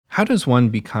How does one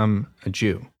become a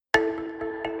Jew?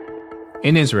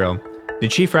 In Israel, the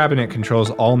chief rabbinate controls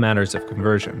all matters of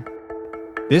conversion.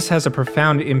 This has a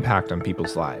profound impact on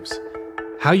people's lives.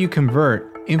 How you convert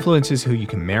influences who you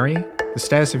can marry, the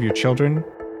status of your children,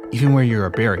 even where you are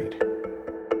buried.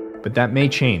 But that may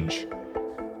change.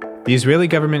 The Israeli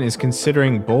government is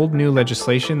considering bold new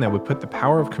legislation that would put the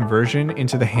power of conversion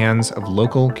into the hands of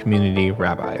local community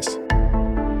rabbis.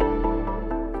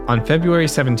 On February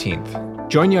 17th,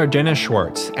 join Yardena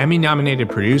Schwartz, Emmy-nominated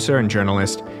producer and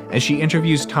journalist, as she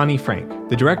interviews Tani Frank,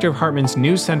 the director of Hartman's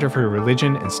new Center for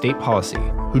Religion and State Policy,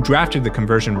 who drafted the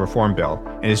conversion reform bill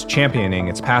and is championing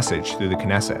its passage through the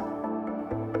Knesset.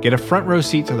 Get a front-row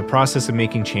seat to the process of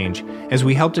making change as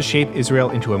we help to shape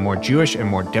Israel into a more Jewish and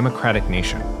more democratic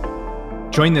nation.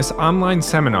 Join this online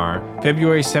seminar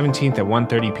February 17th at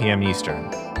 1:30 p.m. Eastern.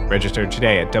 Register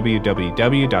today at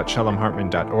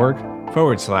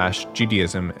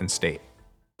www.shalomhartman.org/Judaism and State.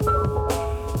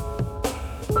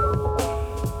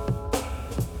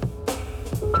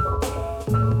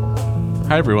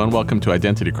 Hi, everyone. Welcome to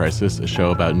Identity Crisis, a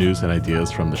show about news and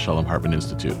ideas from the Shalom Hartman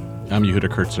Institute. I'm Yehuda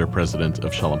Kurtzer, president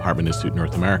of Shalom Hartman Institute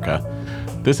North America.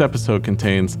 This episode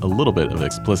contains a little bit of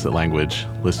explicit language.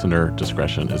 Listener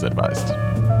discretion is advised.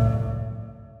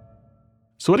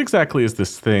 So what exactly is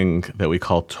this thing that we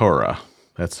call Torah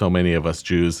that so many of us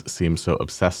Jews seem so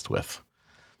obsessed with?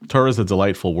 Torah is a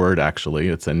delightful word, actually.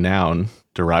 It's a noun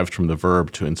derived from the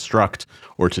verb to instruct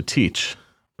or to teach.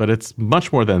 But it's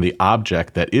much more than the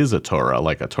object that is a Torah,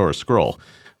 like a Torah scroll.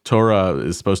 Torah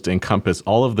is supposed to encompass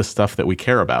all of the stuff that we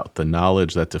care about, the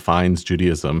knowledge that defines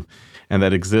Judaism, and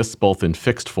that exists both in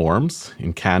fixed forms,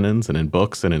 in canons and in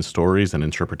books and in stories and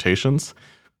interpretations.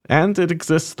 And it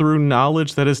exists through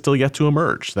knowledge that is still yet to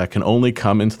emerge, that can only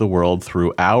come into the world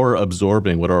through our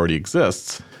absorbing what already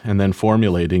exists and then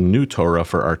formulating new Torah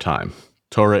for our time.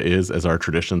 Torah is, as our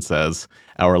tradition says,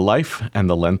 our life and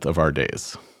the length of our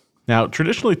days. Now,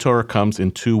 traditionally, Torah comes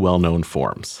in two well-known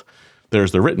forms.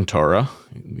 There's the written Torah,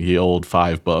 the old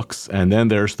 5 books, and then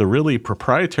there's the really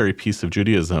proprietary piece of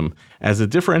Judaism as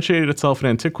it differentiated itself in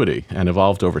antiquity and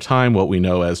evolved over time, what we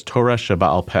know as Torah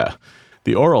Sheba'al Peh,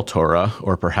 the oral Torah,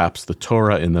 or perhaps the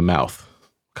Torah in the mouth.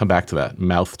 Come back to that,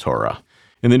 mouth Torah.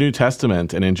 In the New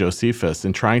Testament and in Josephus,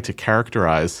 in trying to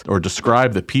characterize or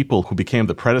describe the people who became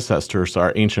the predecessors to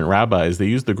our ancient rabbis, they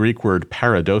used the Greek word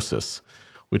paradosis,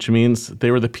 which means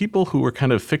they were the people who were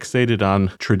kind of fixated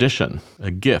on tradition, a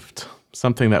gift,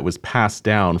 something that was passed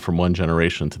down from one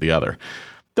generation to the other.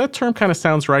 That term kind of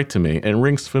sounds right to me and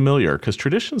rings familiar because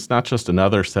tradition's not just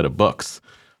another set of books,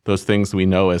 those things we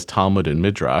know as Talmud and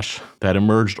Midrash that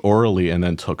emerged orally and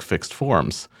then took fixed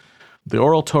forms. The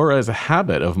oral Torah is a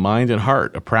habit of mind and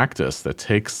heart, a practice that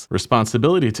takes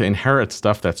responsibility to inherit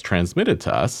stuff that's transmitted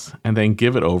to us and then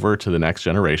give it over to the next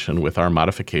generation with our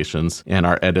modifications and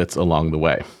our edits along the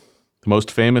way. The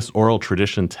most famous oral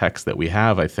tradition text that we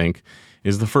have, I think,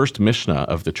 is the first Mishnah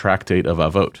of the Tractate of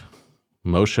Avot.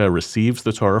 Moshe receives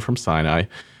the Torah from Sinai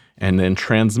and then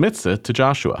transmits it to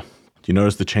Joshua. Do you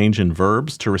notice the change in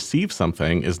verbs? To receive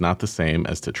something is not the same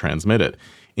as to transmit it.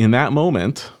 In that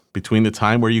moment, between the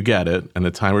time where you get it and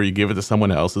the time where you give it to someone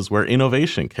else is where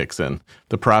innovation kicks in.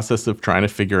 The process of trying to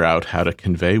figure out how to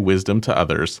convey wisdom to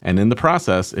others, and in the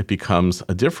process, it becomes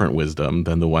a different wisdom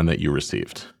than the one that you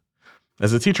received.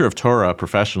 As a teacher of Torah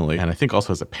professionally, and I think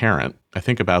also as a parent, I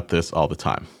think about this all the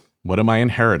time. What am I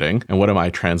inheriting and what am I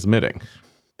transmitting?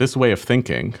 This way of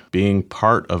thinking, being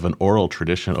part of an oral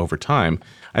tradition over time,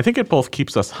 I think it both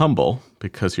keeps us humble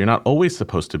because you're not always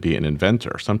supposed to be an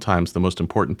inventor. Sometimes the most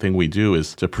important thing we do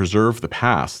is to preserve the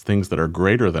past, things that are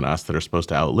greater than us that are supposed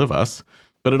to outlive us,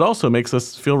 but it also makes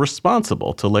us feel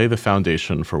responsible to lay the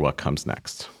foundation for what comes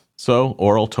next. So,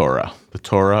 oral Torah, the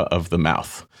Torah of the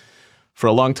mouth. For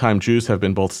a long time, Jews have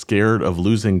been both scared of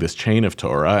losing this chain of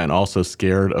Torah and also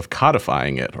scared of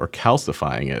codifying it or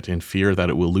calcifying it in fear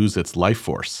that it will lose its life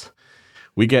force.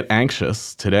 We get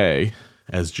anxious today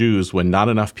as Jews when not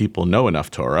enough people know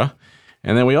enough Torah,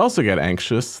 and then we also get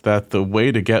anxious that the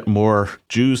way to get more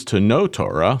Jews to know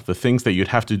Torah, the things that you'd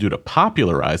have to do to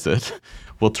popularize it,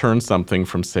 will turn something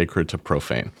from sacred to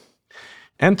profane.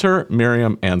 Enter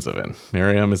Miriam Anzovin.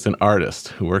 Miriam is an artist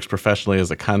who works professionally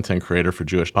as a content creator for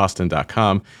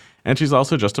JewishBoston.com, and she's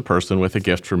also just a person with a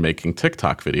gift for making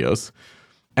TikTok videos.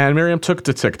 And Miriam took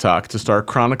to TikTok to start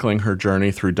chronicling her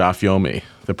journey through Daf Yomi,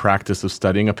 the practice of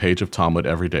studying a page of Talmud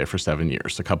every day for 7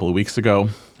 years. A couple of weeks ago,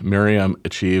 Miriam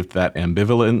achieved that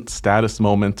ambivalent status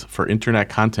moment for internet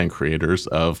content creators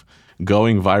of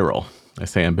going viral. I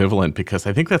say ambivalent because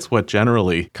I think that's what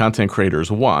generally content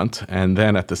creators want, and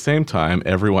then at the same time,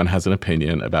 everyone has an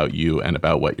opinion about you and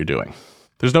about what you're doing.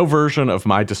 There's no version of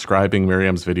my describing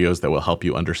Miriam's videos that will help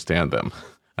you understand them.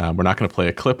 We're not going to play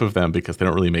a clip of them because they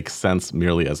don't really make sense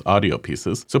merely as audio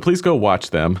pieces. So please go watch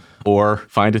them or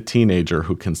find a teenager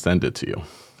who can send it to you.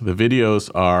 The videos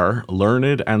are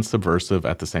learned and subversive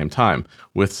at the same time,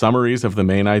 with summaries of the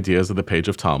main ideas of the page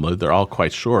of Talmud. They're all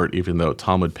quite short, even though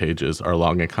Talmud pages are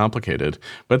long and complicated,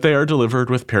 but they are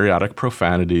delivered with periodic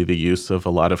profanity, the use of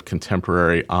a lot of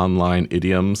contemporary online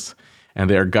idioms, and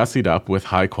they are gussied up with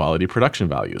high-quality production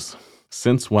values.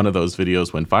 Since one of those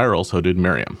videos went viral, so did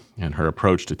Miriam, and her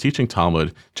approach to teaching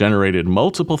Talmud generated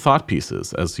multiple thought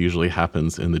pieces, as usually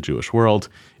happens in the Jewish world,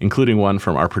 including one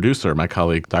from our producer, my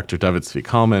colleague, Dr. David Zvi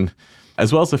Kalman,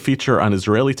 as well as a feature on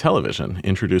Israeli television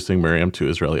introducing Miriam to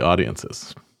Israeli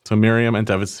audiences. So Miriam and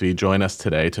David Zvi join us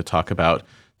today to talk about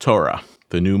Torah,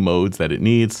 the new modes that it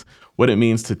needs, what it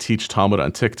means to teach Talmud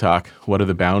on TikTok, what are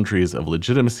the boundaries of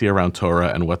legitimacy around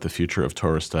Torah, and what the future of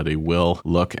Torah study will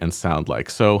look and sound like.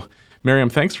 So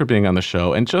Miriam, thanks for being on the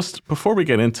show. And just before we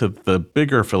get into the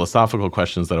bigger philosophical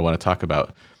questions that I want to talk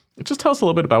about, just tell us a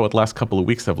little bit about what the last couple of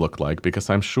weeks have looked like, because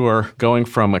I'm sure going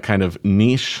from a kind of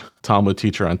niche Talmud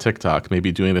teacher on TikTok,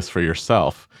 maybe doing this for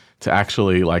yourself, to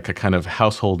actually like a kind of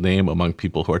household name among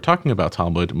people who are talking about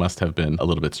Talmud must have been a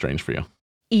little bit strange for you.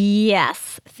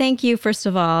 Yes. Thank you, first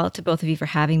of all, to both of you for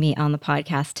having me on the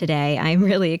podcast today. I'm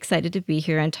really excited to be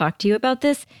here and talk to you about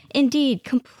this, indeed,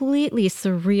 completely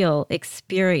surreal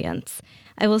experience.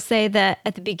 I will say that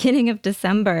at the beginning of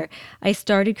December, I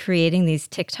started creating these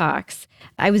TikToks.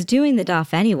 I was doing the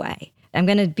daf anyway. I'm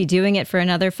going to be doing it for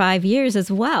another 5 years as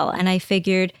well. And I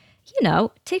figured,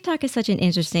 TikTok is such an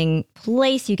interesting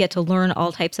place. You get to learn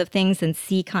all types of things and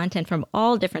see content from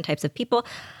all different types of people.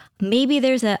 Maybe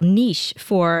there's a niche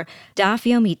for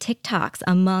Daf Yomi TikToks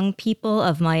among people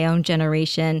of my own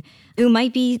generation who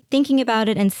might be thinking about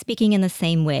it and speaking in the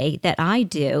same way that I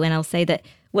do. And I'll say that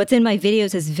what's in my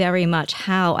videos is very much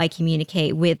how I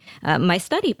communicate with my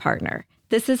study partner.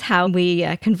 This is how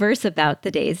we converse about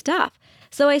the day's daf.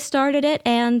 So I started it,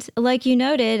 and like you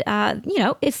noted,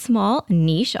 it's small,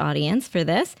 niche audience for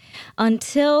this,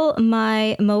 until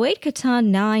my Moed Katan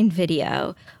 9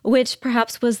 video, which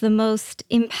perhaps was the most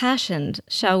impassioned,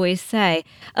 shall we say,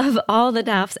 of all the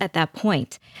dafs at that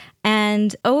point.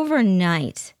 And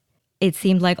overnight, it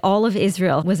seemed like all of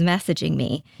Israel was messaging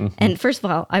me. Mm-hmm. And first of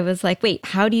all, I was like, wait,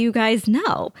 how do you guys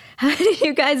know? How do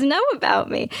you guys know about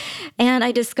me? And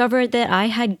I discovered that I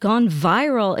had gone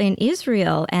viral in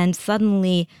Israel. And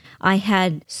suddenly I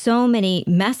had so many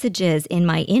messages in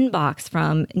my inbox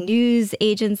from news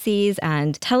agencies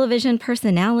and television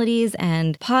personalities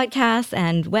and podcasts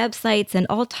and websites and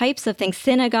all types of things,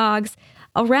 synagogues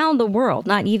around the world,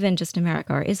 not even just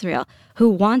America or Israel, who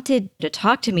wanted to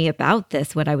talk to me about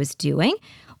this, what I was doing,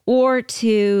 or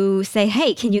to say,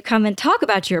 hey, can you come and talk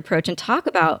about your approach and talk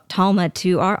about Talmud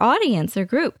to our audience or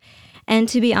group? And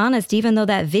to be honest, even though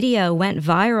that video went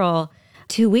viral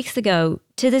 2 weeks ago,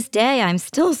 to this day, I'm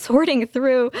still sorting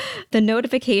through the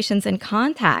notifications and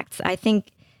contacts. I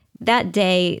think that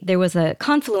day, there was a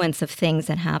confluence of things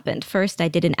that happened. First, I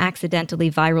did an accidentally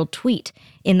viral tweet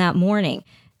in that morning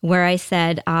where I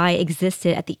said I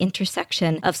existed at the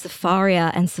intersection of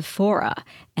Sefaria and Sephora.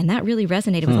 And that really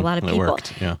resonated with a lot of people.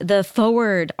 Worked, yeah. The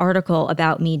forward article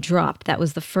about me dropped. That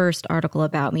was the first article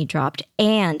about me dropped.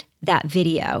 And that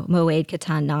video, Moed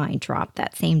Katan 9, dropped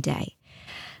that same day.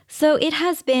 So it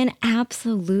has been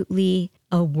absolutely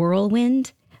a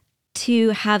whirlwind to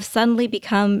have suddenly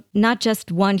become not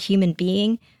just one human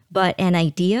being, but an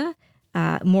idea,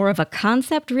 more of a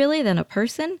concept really than a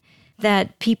person,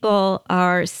 that people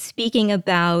are speaking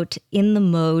about in the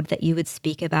mode that you would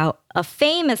speak about a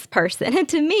famous person. And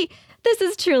to me, this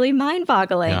is truly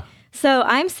mind-boggling. Yeah. So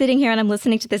I'm sitting here and I'm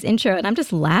listening to this intro and I'm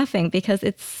just laughing because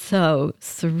it's so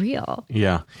surreal.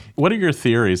 Yeah. What are your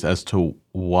theories as to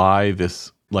why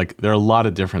this, like, there are a lot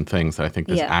of different things that I think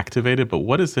this activated, but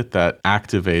what is it that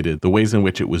activated the ways in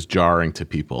which it was jarring to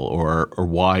people, or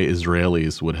why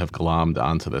Israelis would have glommed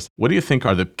onto this? What do you think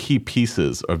are the key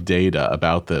pieces of data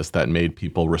about this that made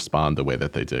people respond the way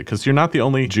that they did? Because you're not the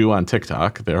only Jew on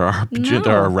TikTok. There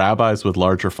are rabbis with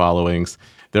larger followings.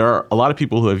 There are a lot of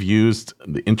people who have used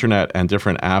the internet and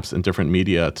different apps and different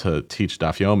media to teach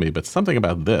Daf Yomi, but something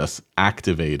about this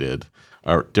activated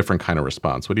a different kind of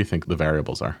response. What do you think the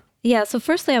variables are? Yeah, so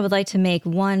firstly, I would like to make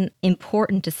one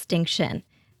important distinction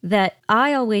that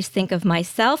I always think of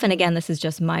myself, and again, this is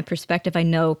just my perspective. I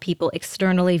know people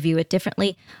externally view it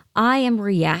differently. I am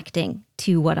reacting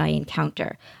to what I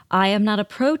encounter. I am not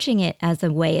approaching it as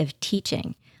a way of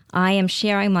teaching. I am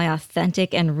sharing my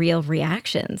authentic and real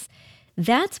reactions.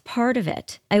 That's part of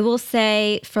it. I will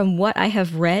say, from what I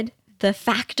have read, the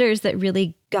factors that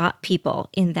really got people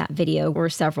in that video were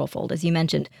severalfold, as you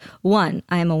mentioned. 1,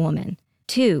 I am a woman.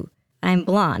 2, I'm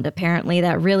blonde. Apparently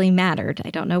that really mattered. I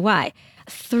don't know why.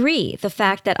 3, the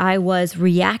fact that I was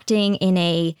reacting in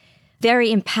a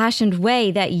very impassioned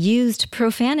way that used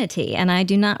profanity, and I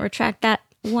do not retract that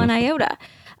one iota.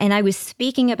 And I was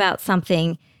speaking about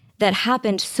something that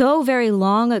happened so very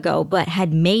long ago, but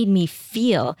had made me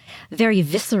feel very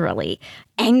viscerally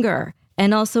anger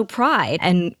and also pride.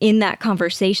 And in that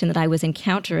conversation that I was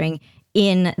encountering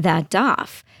in that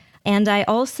DOF. And I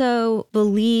also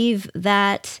believe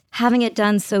that having it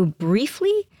done so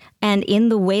briefly and in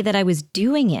the way that I was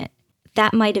doing it,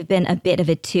 that might have been a bit of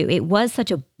it too. It was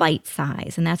such a bite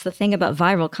size. And that's the thing about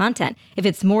viral content. If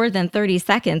it's more than 30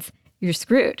 seconds, you're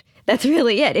screwed. That's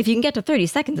really it. If you can get to 30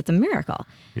 seconds, it's a miracle.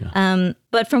 Yeah.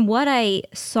 But from what I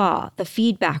saw, the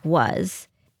feedback was,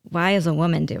 why is a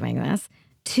woman doing this?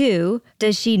 2,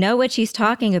 does she know what she's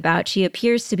talking about? She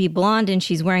appears to be blonde and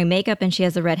she's wearing makeup and she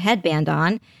has a red headband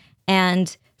on.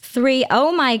 And 3,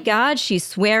 oh my God, she's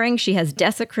swearing. She has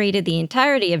desecrated the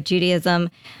entirety of Judaism.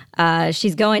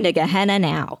 She's going to Gehenna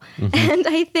now. Mm-hmm. And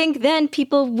I think then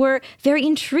people were very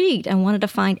intrigued and wanted to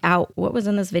find out what was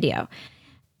in this video.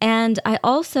 And I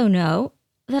also know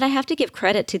that I have to give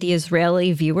credit to the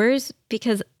Israeli viewers,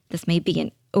 because this may be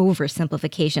an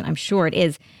oversimplification. I'm sure it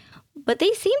is. But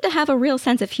they seem to have a real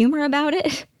sense of humor about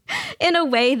it in a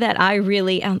way that I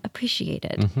really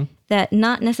appreciated, that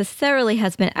not necessarily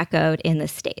has been echoed in the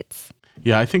States.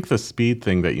 Yeah, I think the speed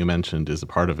thing that you mentioned is a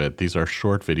part of it. These are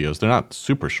short videos. They're not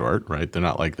super short, right? They're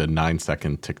not like the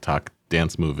 9-second TikTok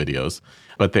dance move videos,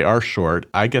 but they are short.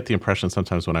 I get the impression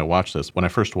sometimes when I watch this, when I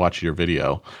first watch your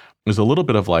video, there's a little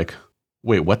bit of like,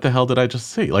 wait, what the hell did I just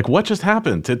see? Like, what just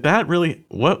happened? Did that really,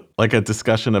 what? Like a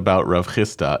discussion about Rav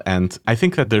Chisda. And I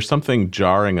think that there's something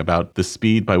jarring about the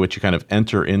speed by which you kind of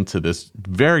enter into this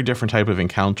very different type of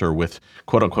encounter with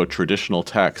quote unquote traditional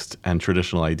text and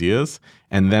traditional ideas.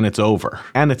 And then it's over.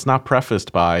 And it's not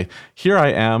prefaced by, here I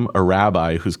am, a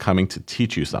rabbi who's coming to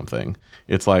teach you something.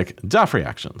 It's like, DOF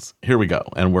reactions. Here we go.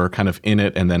 And we're kind of in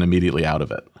it and then immediately out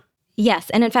of it. Yes.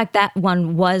 And in fact, that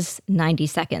one was 90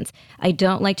 seconds. I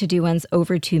don't like to do ones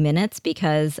over 2 minutes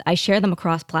because I share them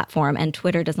across platform and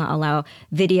Twitter does not allow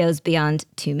videos beyond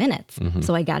 2 minutes.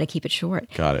 So I got to keep it short.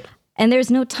 Got it. And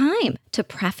there's no time to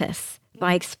preface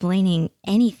by explaining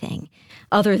anything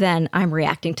other than I'm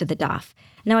reacting to the DOF.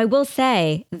 Now, I will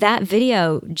say that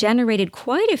video generated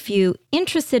quite a few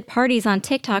interested parties on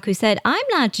TikTok who said, I'm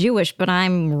not Jewish, but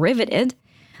I'm riveted.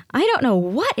 I don't know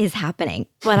what is happening,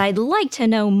 but I'd like to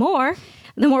know more.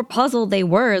 The more puzzled they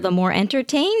were, the more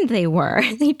entertained they were.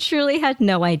 They truly had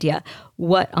no idea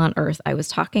what on earth I was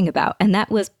talking about. And that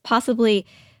was possibly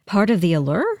part of the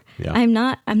allure. Yeah. I'm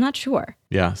not sure.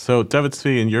 Yeah. So David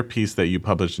Zvi, in your piece that you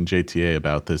published in JTA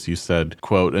about this, you said,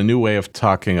 quote, a new way of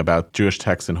talking about Jewish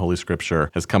texts in Holy Scripture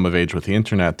has come of age with the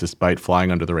internet, despite flying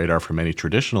under the radar for many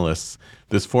traditionalists.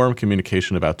 This forum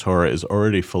communication about Torah is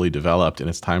already fully developed, and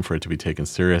it's time for it to be taken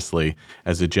seriously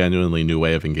as a genuinely new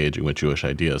way of engaging with Jewish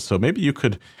ideas. So maybe you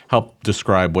could help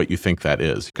describe what you think that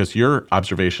is, because your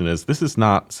observation is this is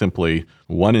not simply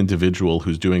one individual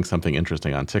who's doing something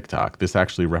interesting on TikTok. This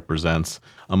actually represents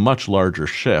a much larger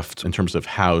shift in terms of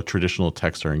how traditional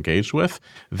texts are engaged with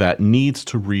that needs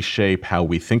to reshape how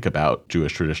we think about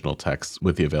Jewish traditional texts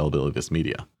with the availability of this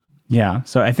media. Yeah,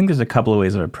 so I think there's a couple of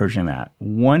ways of approaching that.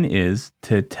 One is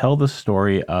to tell the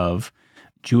story of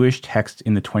Jewish text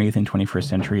in the 20th and 21st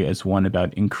century as one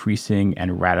about increasing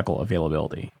and radical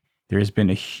availability. There has been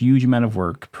a huge amount of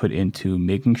work put into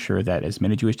making sure that as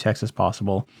many Jewish texts as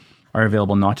possible are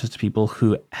available not just to people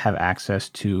who have access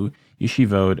to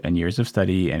yeshivot and years of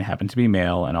study and happen to be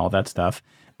male and all that stuff,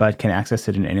 but can access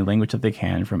it in any language that they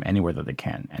can from anywhere that they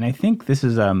can. And I think this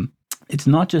is, it's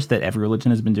not just that every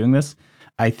religion has been doing this.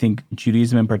 I think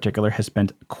Judaism in particular has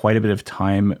spent quite a bit of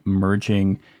time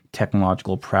merging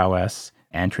technological prowess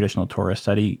and traditional Torah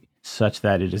study such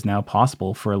that it is now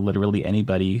possible for literally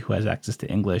anybody who has access to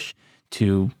English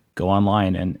to go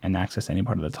online and access any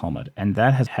part of the Talmud. And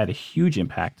that has had a huge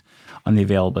impact on the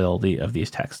availability of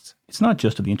these texts. It's not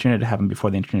just of the internet, it happened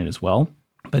before the internet as well.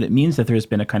 But it means that there's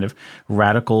been a kind of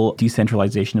radical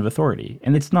decentralization of authority.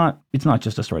 And it's not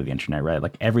just a story of the internet, right?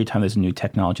 Like every time there's a new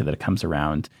technology that comes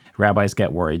around, rabbis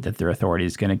get worried that their authority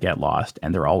is going to get lost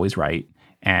and they're always right.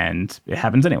 And it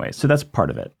happens anyway. So that's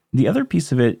part of it. The other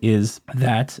piece of it is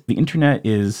that the internet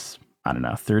is,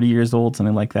 30 years old,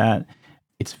 something like that.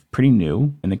 It's pretty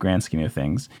new in the grand scheme of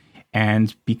things.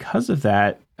 And because of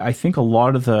that, I think a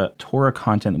lot of the Torah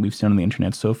content that we've seen on the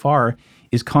internet so far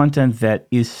is content that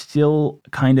is still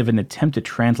kind of an attempt to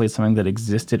translate something that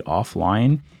existed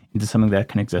offline into something that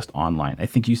can exist online. I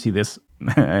think you see this,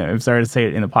 I'm sorry to say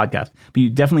it in the podcast, but you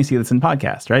definitely see this in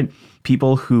podcasts, right?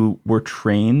 People who were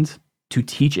trained to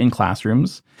teach in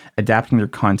classrooms, adapting their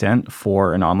content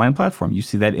for an online platform. You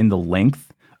see that in the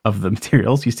length of the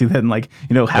materials. You see that in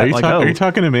how, are you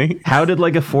talking to me? How did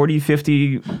a 40,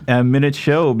 50 minute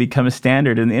show become a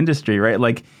standard in the industry,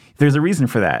 right? There's a reason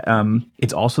for that.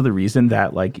 It's also the reason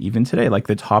that even today,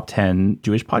 the top 10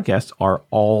 Jewish podcasts are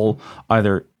all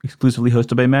either exclusively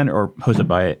hosted by men or hosted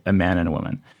by a man and a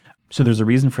woman. So there's a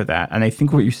reason for that. And I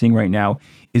think what you're seeing right now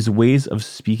is ways of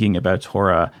speaking about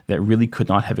Torah that really could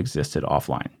not have existed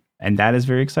offline. And that is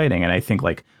very exciting. And I think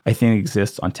it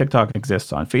exists on TikTok,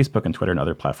 exists on Facebook and Twitter and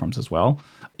other platforms as well.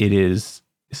 It is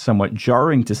somewhat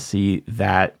jarring to see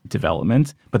that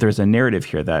development, but there's a narrative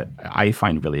here that I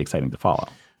find really exciting to follow.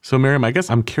 So Miriam, I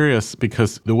guess I'm curious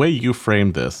because the way you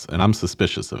framed this, and I'm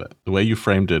suspicious of it, the way you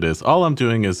framed it is all I'm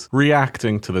doing is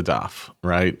reacting to the daf,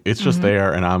 right? It's just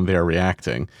there and I'm there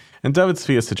reacting. And David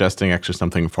Zvi is suggesting actually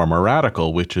something far more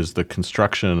radical, which is the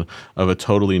construction of a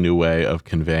totally new way of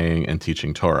conveying and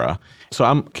teaching Torah. So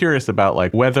I'm curious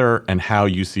about whether and how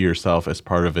you see yourself as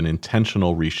part of an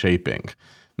intentional reshaping.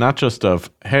 Not just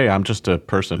of, hey, I'm just a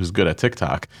person who's good at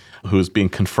TikTok, who's being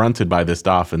confronted by this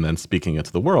daf and then speaking it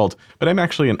to the world, but I'm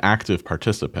actually an active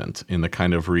participant in the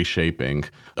kind of reshaping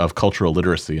of cultural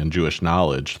literacy and Jewish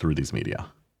knowledge through these media.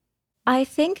 I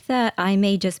think that I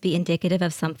may just be indicative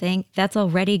of something that's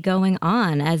already going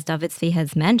on, as David Zvi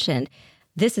has mentioned.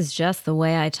 This is just the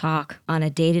way I talk on a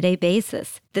day-to-day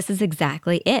basis. This is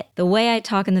exactly it. The way I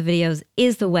talk in the videos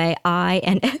is the way I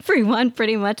and everyone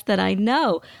pretty much that I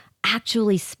know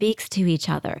actually speaks to each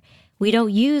other. We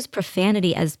don't use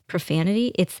profanity as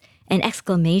profanity. It's an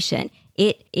exclamation.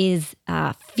 It is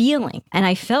a feeling. And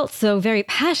I felt so very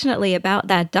passionately about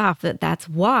that daf that's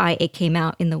why it came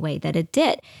out in the way that it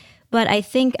did. But I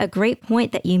think a great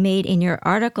point that you made in your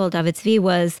article, David Zvi,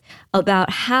 was about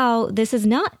how this is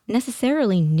not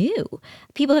necessarily new.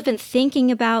 People have been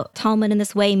thinking about Talmud in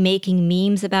this way, making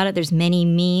memes about it. There's many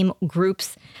meme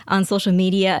groups on social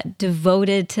media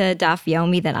devoted to Daf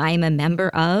Yomi that I am a member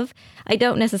of. I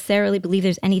don't necessarily believe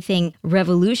there's anything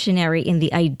revolutionary in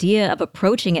the idea of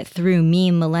approaching it through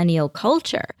meme millennial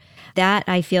culture. That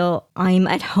I feel I'm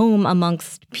at home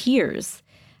amongst peers.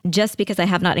 Just because I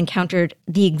have not encountered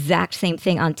the exact same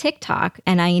thing on TikTok,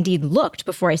 and I indeed looked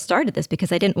before I started this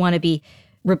because I didn't want to be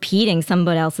repeating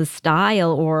somebody else's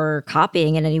style or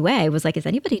copying in any way. I was like, is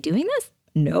anybody doing this?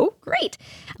 No? Great.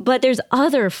 But there's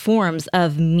other forms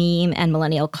of meme and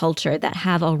millennial culture that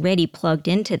have already plugged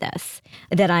into this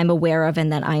that I'm aware of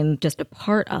and that I'm just a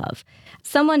part of.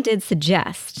 Someone did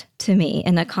suggest to me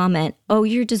in a comment, oh,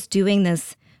 you're just doing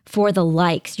this for the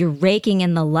likes, you're raking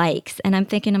in the likes. And I'm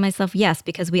thinking to myself, yes,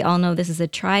 because we all know this is a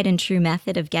tried and true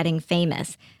method of getting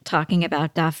famous, talking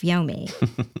about Daf Yomi.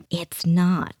 It's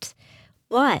not.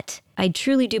 But I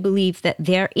truly do believe that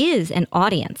there is an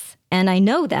audience. And I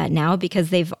know that now because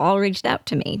they've all reached out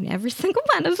to me, every single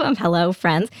one of them, hello,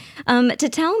 friends, to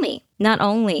tell me, not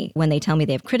only when they tell me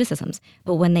they have criticisms,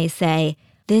 but when they say,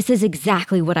 this is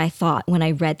exactly what I thought when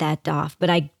I read that daf,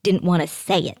 but I didn't want to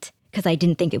say it, because I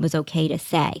didn't think it was okay to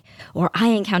say. Or I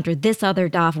encountered this other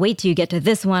daf. Wait till you get to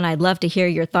this one. I'd love to hear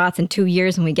your thoughts in 2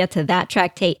 years when we get to that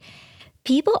tractate.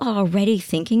 People are already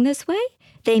thinking this way.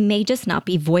 They may just not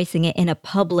be voicing it in a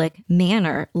public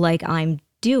manner like I'm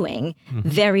doing,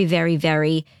 very, very,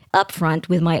 very upfront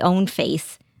with my own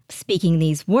face, speaking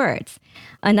these words.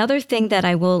 Another thing that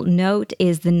I will note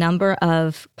is the number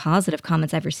of positive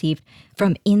comments I've received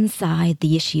from inside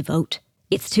the yeshivot.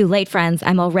 It's too late, friends.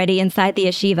 I'm already inside the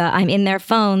yeshiva. I'm in their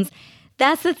phones.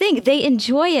 That's the thing. They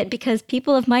enjoy it because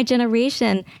people of my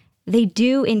generation, they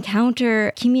do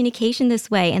encounter communication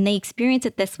this way and they experience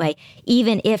it this way,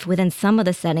 even if within some of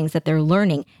the settings that they're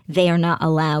learning, they are not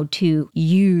allowed to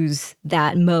use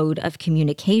that mode of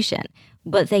communication.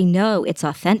 But they know it's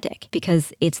authentic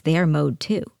because it's their mode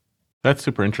too. That's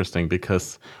super interesting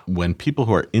because when people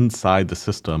who are inside the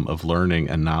system of learning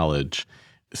and knowledge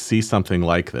see something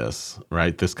like this,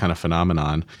 right, this kind of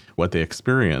phenomenon, what they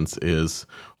experience is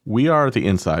we are the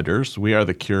insiders, we are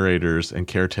the curators and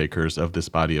caretakers of this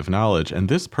body of knowledge, and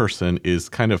this person is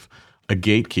kind of a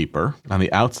gatekeeper on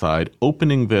the outside,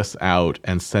 opening this out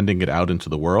and sending it out into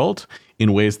the world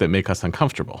in ways that make us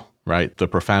uncomfortable, right? The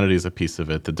profanity is a piece of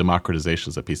it, the democratization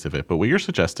is a piece of it. But what you're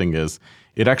suggesting is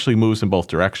it actually moves in both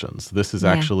directions. This is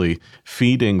actually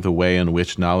feeding the way in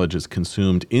which knowledge is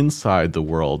consumed inside the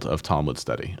world of Talmud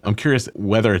study. I'm curious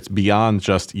whether it's beyond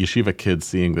just yeshiva kids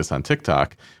seeing this on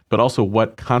TikTok, but also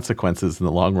what consequences in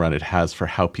the long run it has for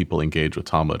how people engage with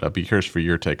Talmud. I'd be curious for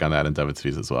your take on that and David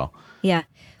Zvi's as well. Yeah.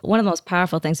 One of the most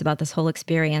powerful things about this whole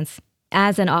experience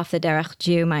As an off the derech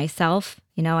Jew myself,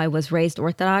 I was raised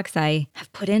Orthodox. I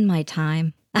have put in my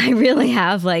time. I really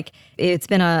have. It's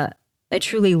been a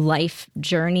truly life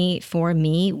journey for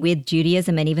me with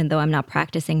Judaism. And even though I'm not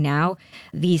practicing now,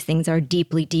 these things are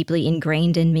deeply, deeply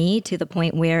ingrained in me to the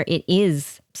point where it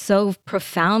is so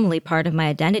profoundly part of my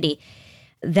identity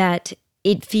that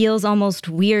it feels almost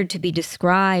weird to be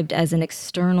described as an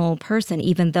external person,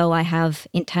 even though I have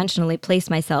intentionally placed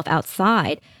myself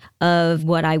outside of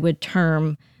what I would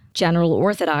term general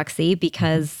orthodoxy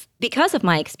because of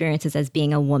my experiences as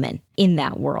being a woman in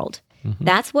that world. Mm-hmm.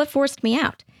 That's what forced me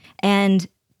out. And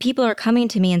people are coming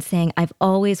to me and saying, I've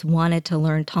always wanted to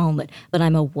learn Talmud, but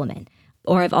I'm a woman.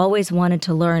 Or I've always wanted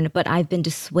to learn, but I've been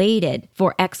dissuaded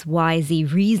for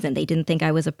XYZ reason. They didn't think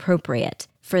I was appropriate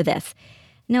for this.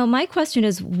 Now, my question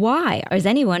is, why? Is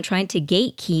anyone trying to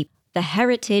gatekeep the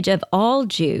heritage of all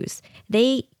Jews?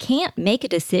 They can't make a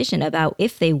decision about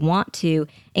if they want to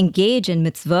engage in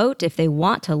mitzvot, if they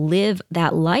want to live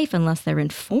that life unless they're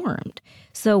informed.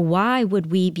 So why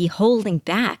would we be holding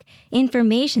back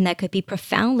information that could be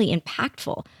profoundly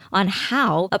impactful on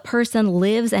how a person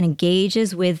lives and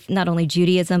engages with not only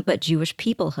Judaism, but Jewish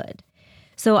peoplehood?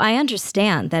 So I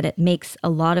understand that it makes a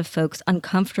lot of folks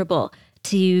uncomfortable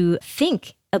to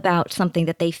think about something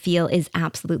that they feel is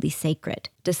absolutely sacred,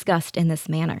 discussed in this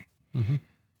manner. Mm-hmm.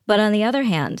 But on the other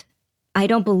hand, I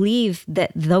don't believe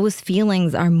that those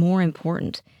feelings are more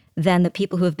important than the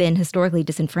people who have been historically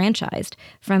disenfranchised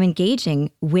from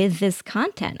engaging with this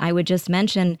content. I would just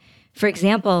mention, for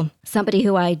example, somebody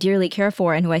who I dearly care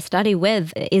for and who I study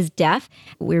with is deaf.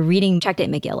 We're reading Tractate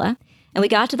Megillah, and we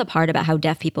got to the part about how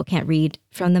deaf people can't read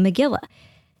from the Megillah.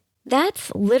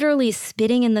 That's literally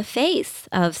spitting in the face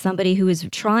of somebody who is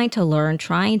trying to learn,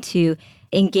 trying to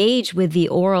engage with the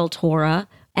oral Torah,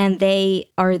 and they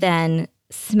are then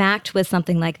smacked with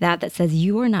something like that says,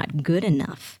 you are not good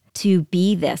enough to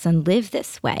be this and live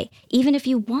this way, even if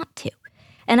you want to.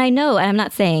 And I know, and I'm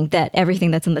not saying that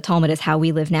everything that's in the Talmud is how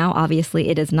we live now. Obviously,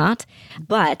 it is not.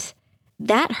 But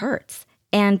that hurts.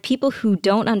 And people who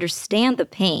don't understand the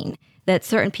pain that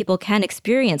certain people can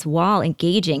experience while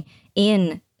engaging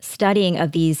in studying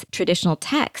of these traditional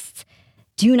texts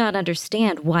do not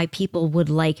understand why people would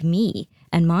like me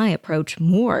and my approach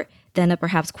more than a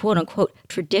perhaps quote unquote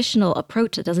traditional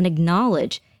approach that doesn't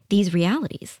acknowledge these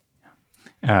realities.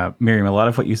 Miriam, a lot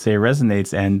of what you say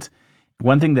resonates. And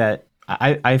one thing that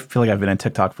I feel like I've been on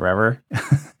TikTok forever.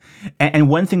 and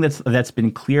one thing that's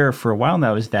been clear for a while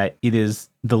now is that it is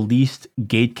the least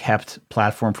gate-kept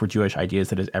platform for Jewish ideas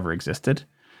that has ever existed.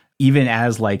 Even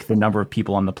as the number of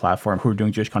people on the platform who are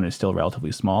doing Jewish content is still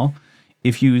relatively small.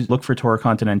 If you look for Torah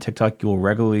content on TikTok, you will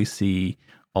regularly see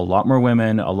a lot more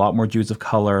women, a lot more Jews of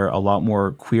color, a lot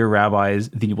more queer rabbis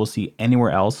than you will see anywhere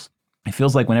else. It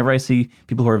feels like whenever I see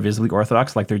people who are visibly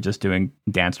Orthodox, they're just doing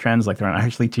dance trends, they're not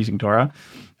actually teaching Torah.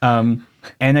 And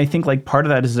I think part of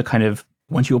that is a kind of,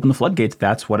 once you open the floodgates,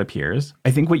 that's what appears.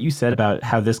 I think what you said about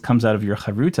how this comes out of your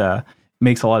chavruta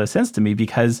makes a lot of sense to me,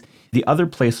 because the other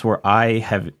place where I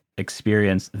have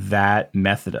experienced that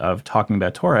method of talking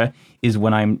about Torah is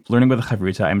when I'm learning with a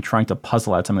chavruta, I'm trying to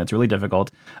puzzle out something that's really difficult.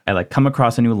 I come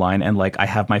across a new line and I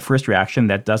have my first reaction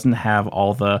that doesn't have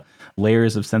all the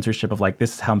layers of censorship of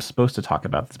this is how I'm supposed to talk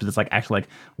about this, but it's actually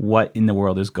what in the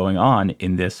world is going on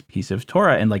in this piece of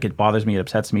Torah, and it bothers me, it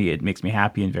upsets me, it makes me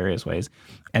happy in various ways,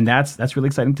 and that's really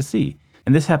exciting to see.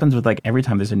 And this happens with every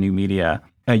time there's a new media,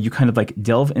 you kind of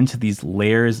delve into these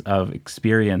layers of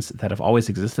experience that have always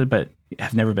existed but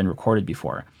have never been recorded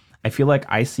before. I feel like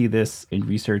I see this in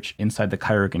research inside the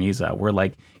Cairo Geniza, where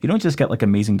you don't just get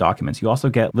amazing documents, you also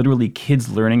get literally kids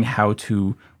learning how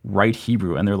to write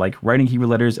Hebrew, and they're writing Hebrew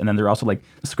letters, and then they're also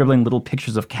scribbling little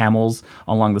pictures of camels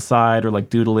along the side or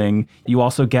doodling. You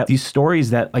also get these stories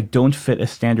that don't fit a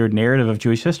standard narrative of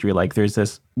Jewish history. There's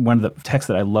this one of the texts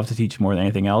that I love to teach more than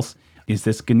anything else is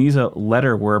this Geniza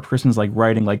letter where a person's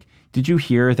writing did you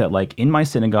hear that in my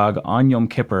synagogue on Yom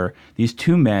Kippur, these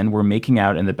two men were making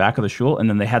out in the back of the shul, and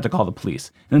then they had to call the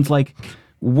police. And it's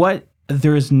what?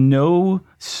 There is no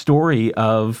story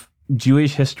of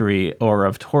Jewish history or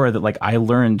of Torah that I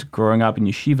learned growing up in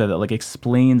yeshiva that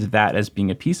explains that as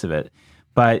being a piece of it.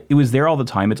 But it was there all the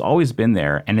time. It's always been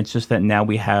there. And it's just that now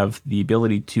we have the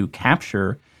ability to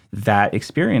capture that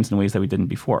experience in ways that we didn't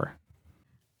before.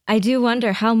 I do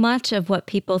wonder how much of what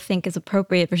people think is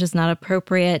appropriate versus not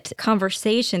appropriate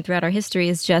conversation throughout our history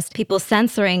is just people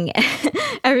censoring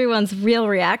everyone's real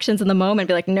reactions in the moment.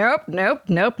 Be like, nope, nope,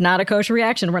 nope, not a kosher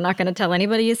reaction. We're not going to tell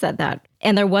anybody you said that.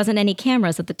 And there wasn't any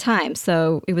cameras at the time,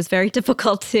 so it was very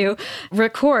difficult to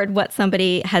record what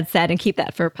somebody had said and keep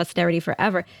that for posterity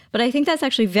forever. But I think that's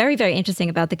actually very, very interesting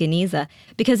about the Geniza,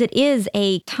 because it is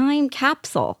a time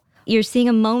capsule. You're seeing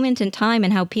a moment in time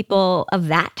and how people of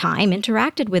that time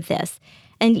interacted with this.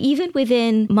 And even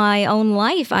within my own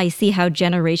life, I see how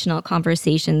generational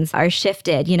conversations are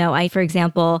shifted. You know, I, for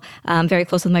example, am very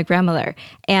close with my grandmother,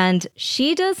 and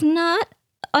she does not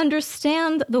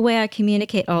understand the way I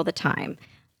communicate all the time.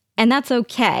 And that's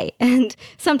okay. And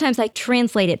sometimes I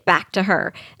translate it back to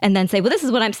her and then say, well, this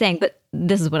is what I'm saying, but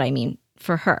this is what I mean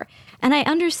for her. And I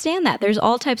understand that. There's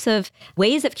all types of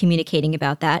ways of communicating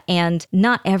about that. And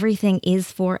not everything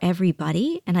is for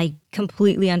everybody. And I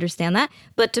completely understand that.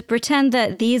 But to pretend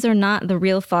that these are not the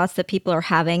real thoughts that people are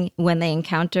having when they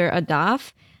encounter a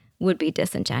daf would be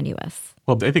disingenuous.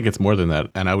 Well, I think it's more than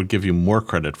that. And I would give you more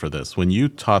credit for this. When you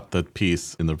taught the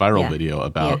piece in the viral video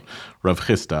about Rav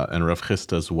Chisda and Rav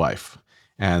Chisda's wife,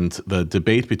 and the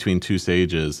debate between two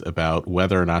sages about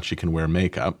whether or not she can wear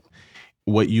makeup,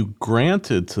 what you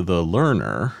granted to the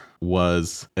learner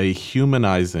was a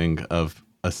humanizing of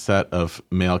a set of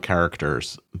male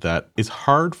characters that is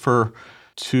hard for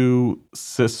two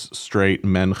cis straight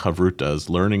men chavrutas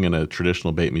learning in a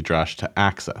traditional Beit Midrash to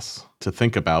access, to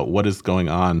think about what is going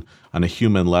on a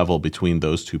human level between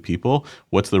those two people.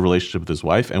 What's the relationship with his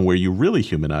wife? And where you really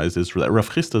humanize is that Rav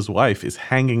Chisda's wife is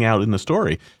hanging out in the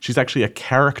story. She's actually a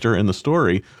character in the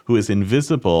story who is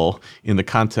invisible in the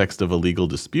context of a legal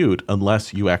dispute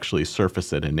unless you actually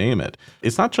surface it and name it.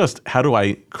 It's not just how do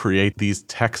I create these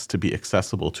texts to be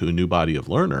accessible to a new body of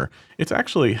learner. It's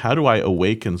actually how do I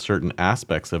awaken certain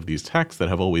aspects of these texts that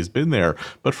have always been there,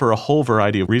 but for a whole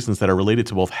variety of reasons that are related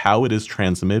to both how it is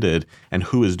transmitted and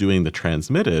who is doing the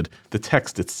transmitted. The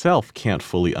text itself can't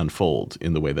fully unfold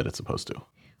in the way that it's supposed to.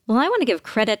 Well, I want to give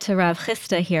credit to Rav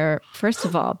Chisda here, first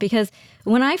of all, because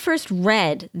when I first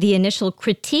read the initial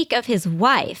critique of his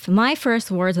wife, my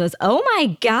first words was, oh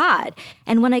my God.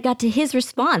 And when I got to his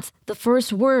response, the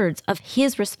first words of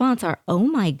his response are, oh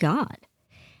my God.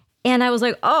 And I was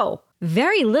like, oh,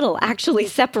 very little actually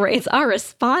separates our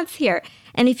response here.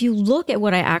 And if you look at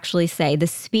what I actually say, the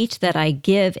speech that I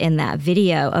give in that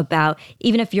video about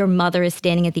even if your mother is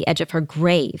standing at the edge of her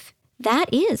grave,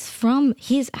 that is from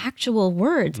his actual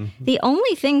words. Mm-hmm. The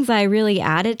only things I really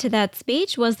added to that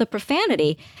speech was the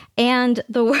profanity and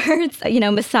the words,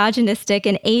 misogynistic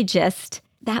and ageist.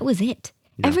 That was it.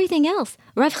 Yeah. Everything else,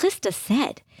 Rav Chisda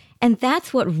said. And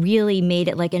that's what really made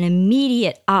it like an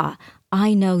immediate,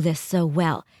 I know this so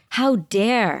well. How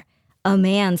dare a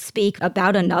man speak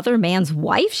about another man's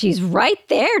wife? She's right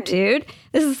there, dude.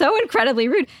 This is so incredibly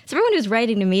rude. So everyone who's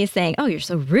writing to me is saying, oh, you're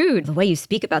so rude, the way you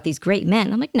speak about these great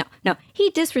men. I'm like, no,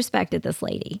 he disrespected this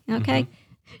lady, okay?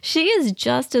 Mm-hmm. She is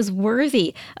just as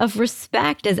worthy of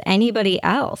respect as anybody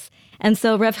else. And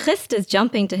so Rav Chisda is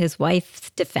jumping to his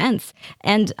wife's defense,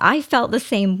 and I felt the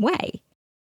same way.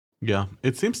 Yeah,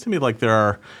 it seems to me like there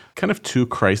are kind of two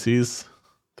crises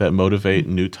that motivate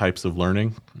new types of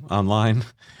learning online.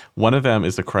 One of them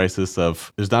is a crisis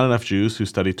of there's not enough Jews who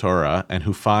study Torah and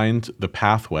who find the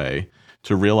pathway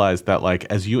to realize that, like,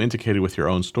 as you indicated with your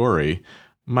own story,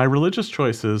 my religious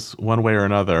choices, one way or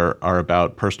another, are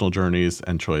about personal journeys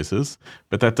and choices,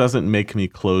 but that doesn't make me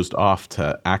closed off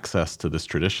to access to this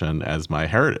tradition as my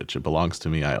heritage. It belongs to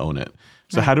me. I own it.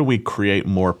 So right. How do we create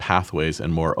more pathways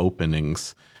and more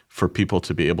openings for people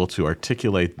to be able to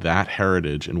articulate that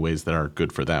heritage in ways that are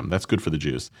good for them? That's good for the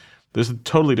Jews. There's a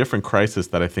totally different crisis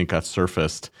that I think got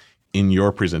surfaced in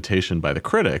your presentation by the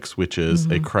critics, which is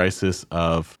a crisis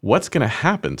of what's going to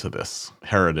happen to this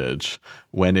heritage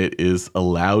when it is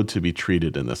allowed to be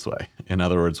treated in this way. In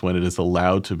other words, when it is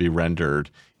allowed to be rendered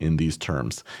in these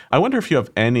terms. I wonder if you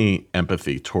have any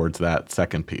empathy towards that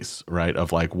second piece, right?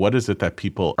 Of like, what is it that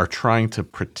people are trying to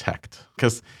protect?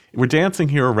 Because we're dancing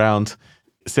here around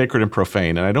sacred and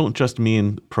profane, and I don't just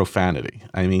mean profanity.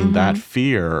 I mean that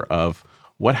fear of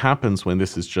what happens when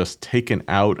this is just taken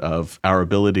out of our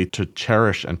ability to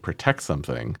cherish and protect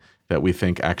something that we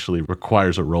think actually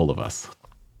requires a role of us?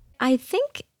 I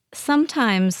think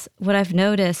sometimes what I've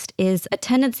noticed is a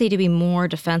tendency to be more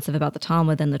defensive about the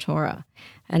Talmud than the Torah.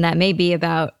 And that may be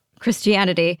about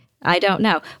Christianity. I don't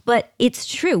know. But it's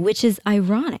true, which is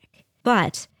ironic.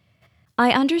 But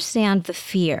I understand the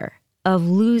fear of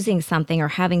losing something or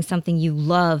having something you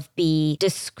love be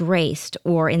disgraced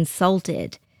or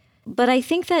insulted. But I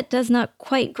think that does not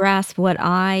quite grasp what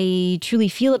I truly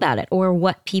feel about it or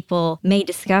what people may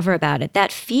discover about it.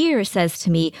 That fear says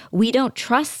to me, we don't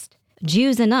trust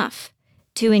Jews enough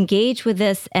to engage with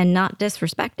this and not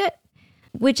disrespect it,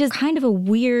 which is kind of a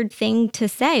weird thing to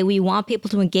say. We want people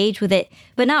to engage with it,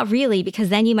 but not really, because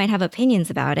then you might have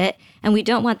opinions about it. And we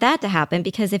don't want that to happen,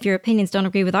 because if your opinions don't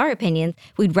agree with our opinions,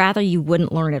 we'd rather you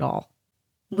wouldn't learn at all.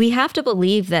 We have to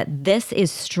believe that this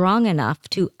is strong enough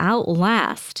to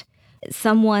outlast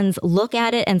someone's look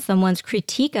at it and someone's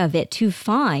critique of it, to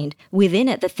find within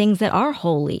it the things that are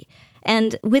holy.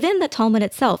 And within the Talmud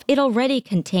itself, it already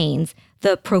contains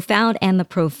the profound and the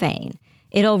profane.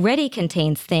 It already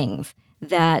contains things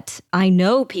that I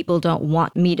know people don't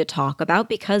want me to talk about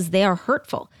because they are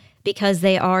hurtful, because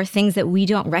they are things that we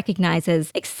don't recognize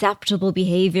as acceptable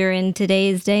behavior in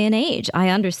today's day and age. I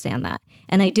understand that.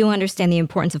 And I do understand the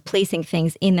importance of placing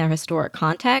things in their historic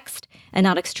context and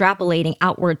not extrapolating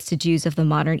outwards to Jews of the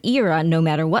modern era, no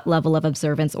matter what level of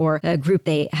observance or a group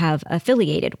they have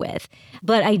affiliated with.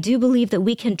 But I do believe that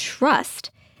we can trust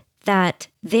that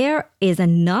there is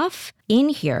enough in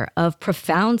here of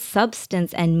profound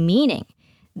substance and meaning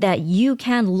that you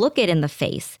can look it in the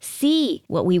face, see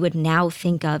what we would now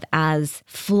think of as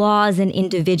flaws in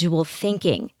individual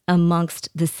thinking amongst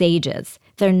the sages.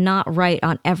 They're not right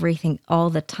on everything all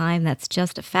the time. That's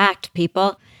just a fact,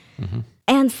 people. Mm-hmm.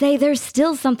 And say, there's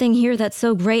still something here that's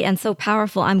so great and so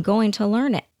powerful, I'm going to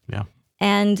learn it. Yeah.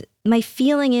 And my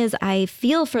feeling is, I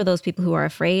feel for those people who are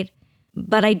afraid,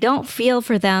 but I don't feel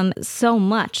for them so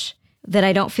much that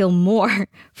I don't feel more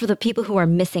for the people who are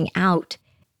missing out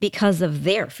because of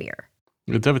their fear.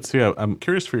 David Tzvi, I'm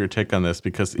curious for your take on this,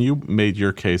 because you made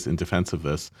your case in defense of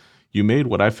this. You made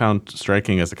what I found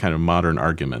striking as a kind of modern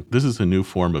argument. This is a new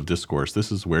form of discourse.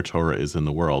 This is where Torah is in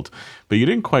the world. But you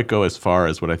didn't quite go as far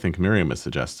as what I think Miriam is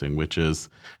suggesting, which is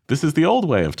this is the old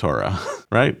way of Torah,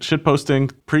 right?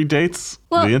 Shitposting predates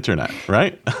the internet,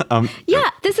 right? Yeah,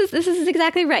 this is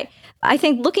exactly right. I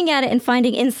think looking at it and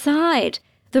finding inside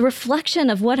the reflection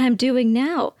of what I'm doing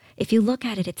now, if you look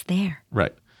at it, it's there.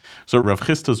 Right. So Rav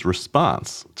Chisda's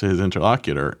response to his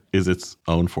interlocutor is its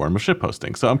own form of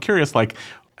shitposting. So I'm curious,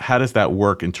 how does that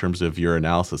work in terms of your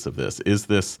analysis of this? Is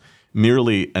this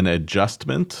merely an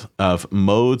adjustment of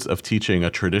modes of teaching a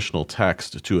traditional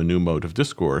text to a new mode of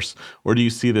discourse? Or do you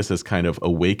see this as kind of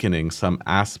awakening some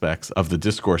aspects of the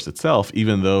discourse itself,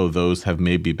 even though those have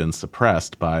maybe been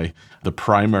suppressed by the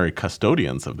primary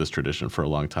custodians of this tradition for a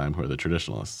long time, who are the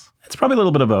traditionalists? It's probably a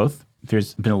little bit of both.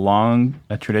 There's been a long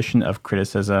tradition of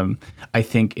criticism. I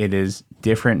think it is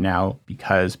different now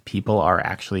because people are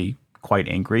actually quite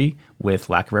angry with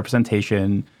lack of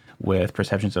representation, with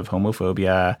perceptions of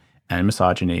homophobia and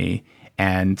misogyny.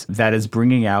 And that is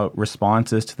bringing out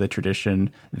responses to the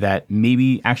tradition that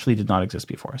maybe actually did not exist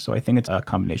before. So I think it's a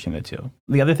combination of the two.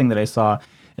 The other thing that I saw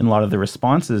in a lot of the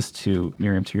responses to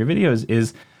Miriam, to your videos,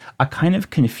 is a kind of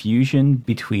confusion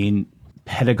between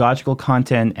pedagogical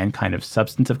content and kind of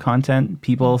substantive content.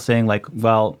 People saying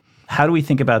well, how do we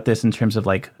think about this in terms of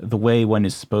the way one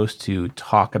is supposed to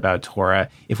talk about Torah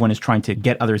if one is trying to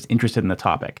get others interested in the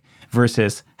topic,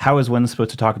 versus how is one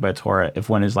supposed to talk about Torah if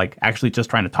one is actually just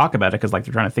trying to talk about it because they're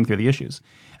trying to think through the issues.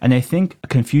 And I think a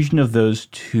confusion of those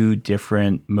two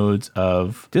different modes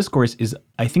of discourse is,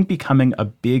 I think, becoming a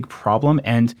big problem.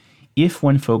 And if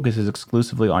one focuses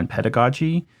exclusively on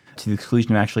pedagogy to the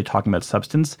exclusion of actually talking about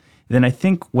substance, then I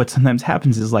think what sometimes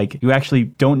happens is you actually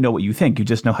don't know what you think. You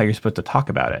just know how you're supposed to talk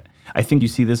about it. I think you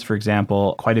see this, for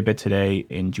example, quite a bit today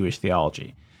in Jewish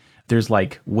theology. There's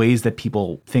ways that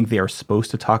people think they are supposed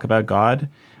to talk about God,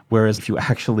 whereas if you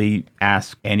actually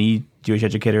ask any Jewish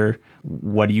educator,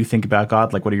 what do you think about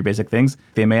God? What are your basic things?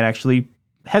 They may actually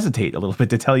hesitate a little bit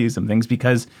to tell you some things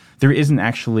because there isn't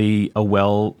actually a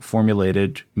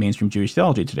well-formulated mainstream Jewish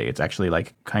theology today. It's actually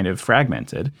kind of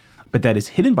fragmented, but that is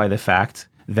hidden by the fact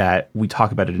that we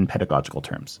talk about it in pedagogical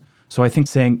terms. So I think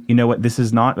saying, you know what, this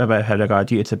is not about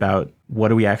pedagogy, it's about what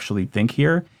do we actually think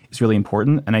here is really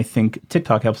important. And I think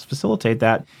TikTok helps facilitate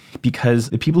that because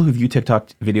the people who view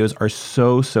TikTok videos are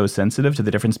so sensitive to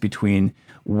the difference between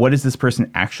what is this person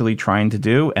actually trying to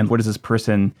do and what is this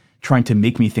person trying to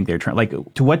make me think they're trying.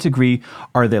 To what degree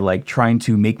are they trying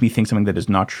to make me think something that is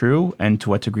not true? And to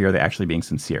what degree are they actually being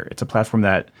sincere? It's a platform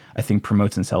that I think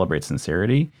promotes and celebrates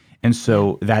sincerity. And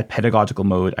so that pedagogical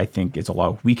mode, I think, is a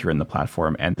lot weaker in the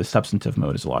platform, and the substantive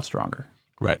mode is a lot stronger.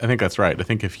 Right. I think that's right. I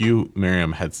think if you,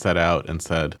 Miriam, had set out and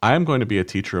said, I'm going to be a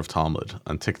teacher of Talmud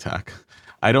on TikTok,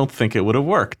 I don't think it would have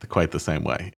worked quite the same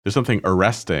way. There's something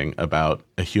arresting about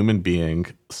a human being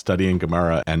studying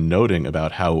Gemara and noting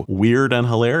about how weird and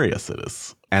hilarious it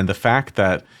is. And the fact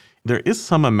that there is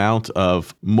some amount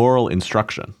of moral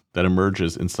instruction that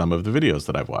emerges in some of the videos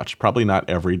that I've watched. Probably not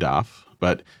every daf,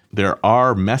 but there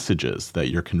are messages that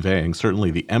you're conveying.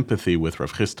 Certainly the empathy with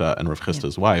Rav Chisda and Rav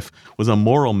Chisda's wife was a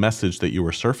moral message that you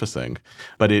were surfacing,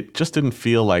 but it just didn't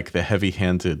feel like the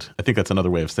heavy-handed, I think that's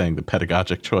another way of saying the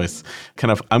pedagogic choice,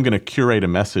 kind of, I'm going to curate a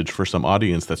message for some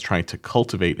audience that's trying to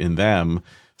cultivate in them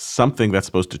something that's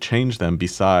supposed to change them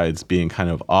besides being kind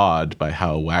of awed by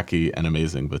how wacky and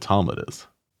amazing the Talmud is.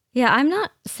 Yeah, I'm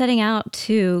not setting out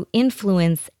to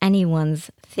influence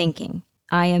anyone's thinking.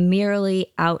 I am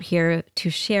merely out here to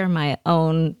share my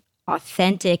own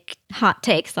authentic hot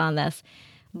takes on this.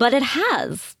 But it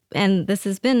has, and this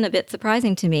has been a bit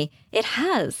surprising to me, it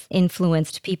has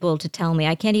influenced people to tell me.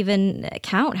 I can't even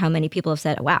count how many people have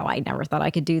said, wow, I never thought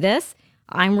I could do this.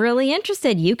 I'm really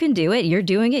interested. You can do it. You're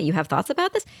doing it. You have thoughts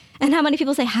about this. And how many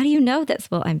people say, how do you know this?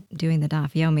 Well, I'm doing the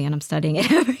Daf Yomi and I'm studying it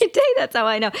every day. That's how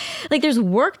I know. Like there's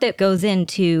work that goes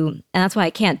into, and that's why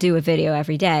I can't do a video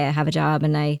every day. I have a job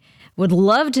and I would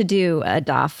love to do a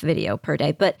Daf video per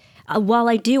day. But while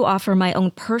I do offer my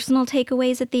own personal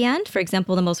takeaways at the end, for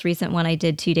example, the most recent one I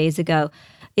did 2 days ago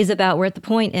is about, we're at the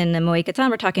point in the Moed Katan,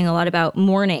 we're talking a lot about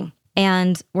mourning.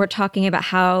 And we're talking about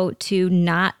how to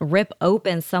not rip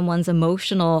open someone's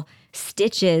emotional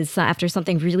stitches after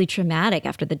something really traumatic,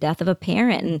 after the death of a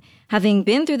parent. And having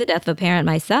been through the death of a parent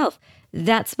myself,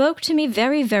 that spoke to me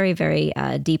very, very, very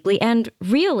deeply. And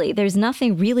really, there's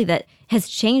nothing really that has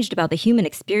changed about the human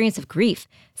experience of grief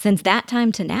since that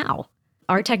time to now.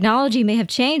 Our technology may have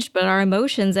changed, but our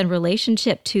emotions and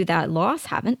relationship to that loss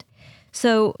haven't.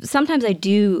 So sometimes I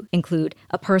do include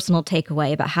a personal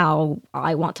takeaway about how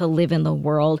I want to live in the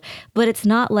world, but it's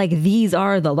not like these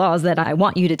are the laws that I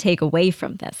want you to take away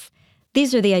from this.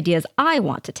 These are the ideas I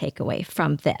want to take away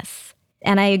from this.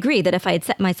 And I agree that if I had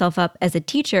set myself up as a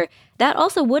teacher, that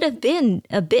also would have been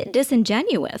a bit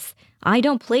disingenuous. I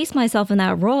don't place myself in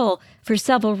that role for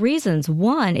several reasons.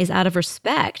 One is out of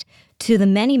respect to the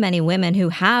many, many women who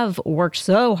have worked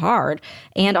so hard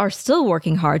and are still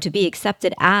working hard to be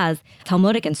accepted as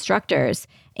Talmudic instructors.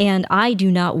 And I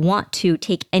do not want to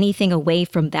take anything away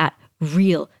from that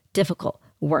real difficult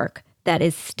work that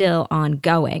is still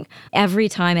ongoing. Every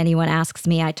time anyone asks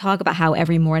me, I talk about how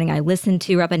every morning I listen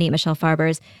to Rabbanit Michelle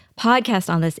Farber's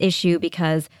podcast on this issue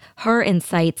because her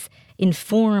insights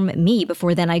inform me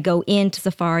before then I go into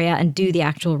Sefaria and do the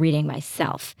actual reading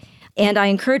myself. And I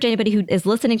encourage anybody who is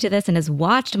listening to this and has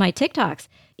watched my TikToks,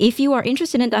 if you are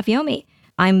interested in Daf Yomi,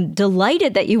 I'm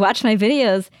delighted that you watch my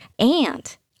videos.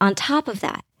 And on top of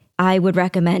that, I would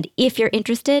recommend, if you're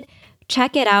interested,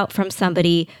 check it out from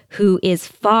somebody who is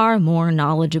far more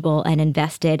knowledgeable and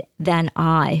invested than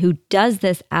I, who does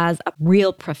this as a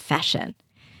real profession.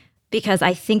 Because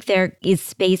I think there is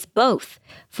space both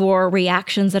for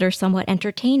reactions that are somewhat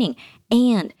entertaining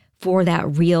and for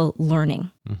that real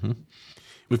learning. Mm-hmm.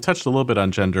 We've touched a little bit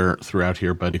on gender throughout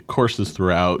here, but it courses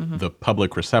throughout the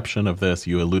public reception of this.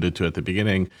 You alluded to at the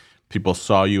beginning, people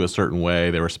saw you a certain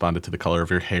way. They responded to the color of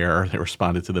your hair. They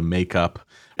responded to the makeup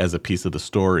as a piece of the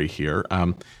story here.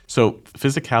 So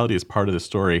physicality is part of the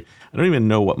story. I don't even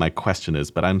know what my question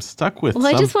is, but I'm stuck with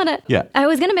I just want to, yeah. I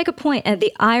was going to make a point at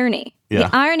the irony. Yeah.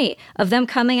 The irony of them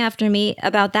coming after me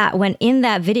about that, when in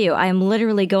that video, I am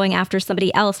literally going after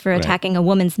somebody else for attacking a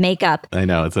woman's makeup. I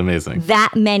know, it's amazing.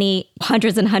 That many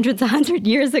hundreds and hundreds of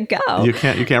years ago. You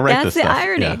can't write this stuff. That's the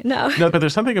irony. Yeah. No, but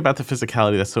there's something about the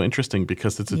physicality that's so interesting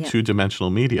because it's a two-dimensional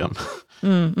medium.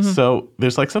 Mm-hmm. So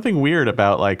there's like something weird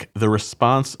about like the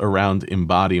response around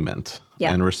embodiment.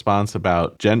 Yeah. And response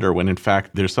about gender when in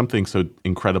fact there's something so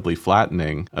incredibly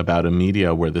flattening about a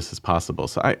media where this is possible.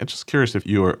 So I'm just curious if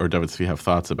you or David Zvi have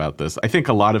thoughts about this. I think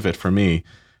a lot of it for me,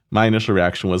 my initial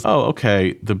reaction was, oh,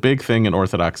 okay, the big thing in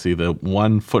Orthodoxy, the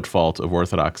one foot fault of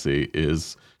Orthodoxy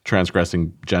is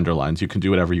transgressing gender lines. You can do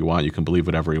whatever you want, you can believe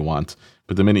whatever you want,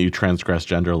 but the minute you transgress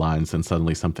gender lines, then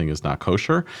suddenly something is not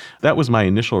kosher. That was my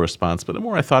initial response, but the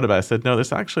more I thought about it, I said, no,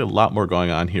 there's actually a lot more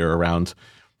going on here around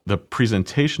the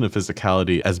presentation of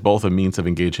physicality as both a means of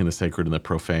engaging the sacred and the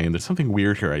profane. There's something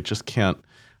weird here.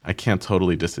 I can't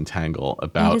totally disentangle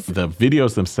about the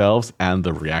videos themselves and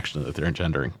the reaction that they're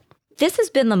engendering. This has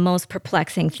been the most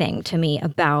perplexing thing to me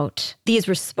about these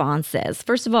responses.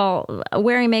 First of all,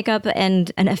 wearing makeup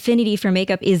and an affinity for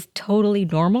makeup is totally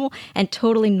normal and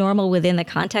totally normal within the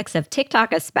context of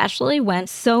TikTok, especially when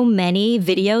so many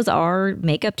videos are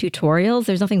makeup tutorials.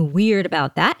 There's nothing weird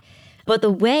about that. But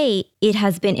the way it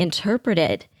has been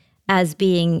interpreted as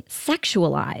being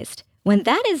sexualized, when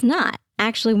that is not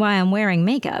actually why I'm wearing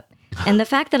makeup. And the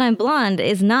fact that I'm blonde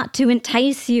is not to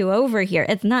entice you over here.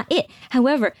 It's not it.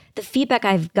 However, the feedback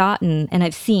I've gotten and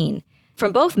I've seen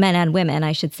from both men and women,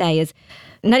 I should say, is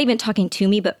not even talking to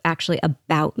me, but actually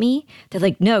about me. They're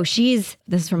like, no, this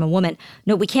is from a woman.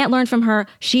 No, we can't learn from her.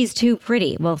 She's too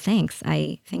pretty. Well, thanks.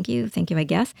 Thank you, I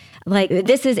guess. Like,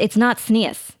 it's not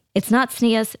sneas. It's not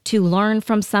sneas to learn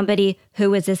from somebody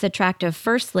who is this attractive.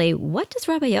 Firstly, what does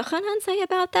Rabbi Yochanan say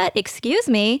about that? Excuse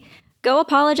me. Go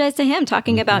apologize to him,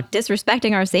 talking about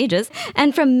disrespecting our sages.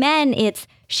 And from men, it's,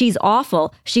 she's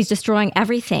awful. She's destroying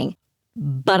everything.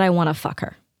 But I want to fuck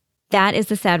her. That is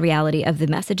the sad reality of the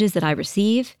messages that I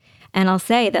receive. And I'll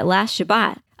say that last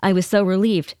Shabbat, I was so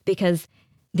relieved because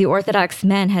the Orthodox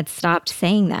men had stopped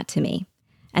saying that to me.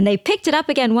 And they picked it up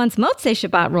again once Motzei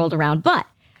Shabbat rolled around. But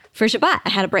for Shabbat, I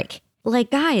had a break.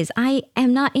 Like, guys, I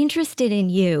am not interested in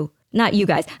you. Not you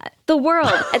guys. The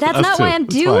world. That's not why I'm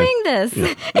doing this.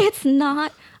 Yeah. It's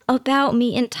not about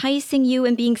me enticing you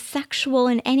and being sexual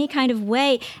in any kind of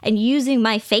way and using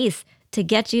my face to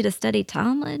get you to study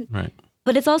Talmud. Right.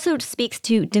 But it also speaks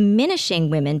to diminishing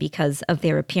women because of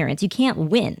their appearance. You can't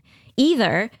win.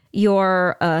 Either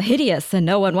you're hideous and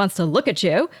no one wants to look at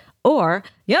you, or,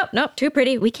 nope, too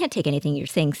pretty. We can't take anything you're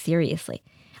saying seriously.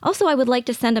 Also, I would like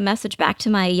to send a message back to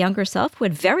my younger self who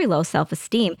had very low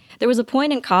self-esteem. There was a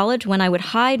point in college when I would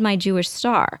hide my Jewish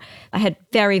star. I had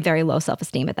very, very low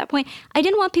self-esteem at that point. I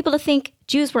didn't want people to think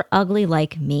Jews were ugly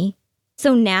like me.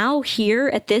 So now here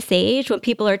at this age, when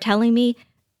people are telling me,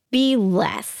 be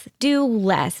less, do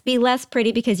less, be less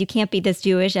pretty because you can't be this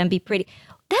Jewish and be pretty.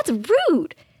 That's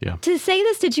rude. Yeah. To say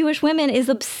this to Jewish women is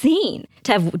obscene.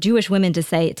 To have Jewish women to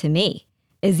say it to me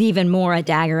is even more a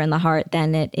dagger in the heart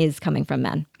than it is coming from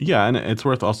men. Yeah, and it's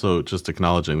worth also just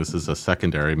acknowledging this is a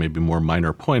secondary, maybe more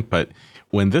minor point, but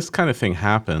when this kind of thing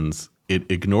happens, it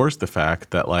ignores the fact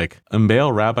that, like, a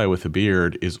male rabbi with a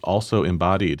beard is also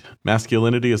embodied.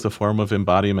 Masculinity is a form of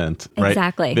embodiment, right?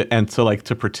 Exactly. And so, like,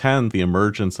 to pretend the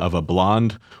emergence of a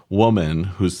blonde woman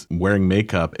who's wearing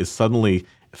makeup is suddenly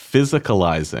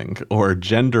physicalizing or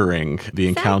gendering the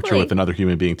encounter with another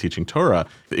human being teaching Torah,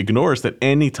 ignores that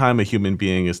any time a human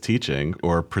being is teaching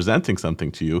or presenting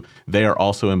something to you, they are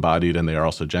also embodied and they are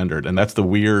also gendered. And that's the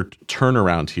weird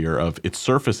turnaround here of it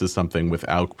surfaces something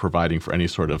without providing for any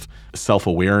sort of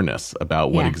self-awareness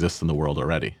about what exists in the world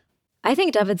already. I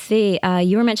think, David Zvi,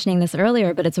 you were mentioning this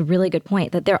earlier, but it's a really good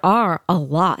point that there are a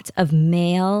lot of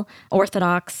male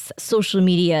Orthodox social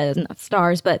media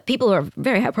stars, but people who are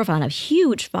very high profile and have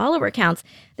huge follower counts.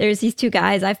 There's these two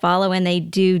guys I follow and they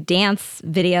do dance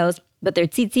videos, but their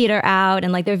tzitzit are out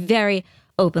and like they're very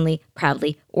openly,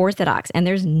 proudly Orthodox. And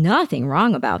there's nothing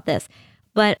wrong about this.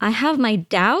 But I have my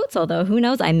doubts, although who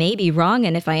knows, I may be wrong.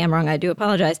 And if I am wrong, I do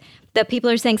apologize, that people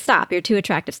are saying, stop, you're too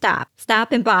attractive.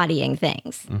 Stop embodying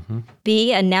things. Mm-hmm.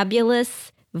 Be a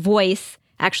nebulous voice.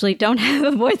 Actually, don't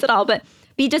have a voice at all, but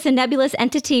be just a nebulous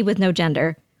entity with no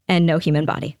gender and no human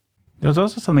body. There's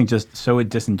also something just so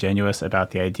disingenuous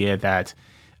about the idea that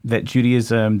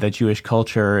Judaism, that Jewish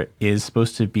culture is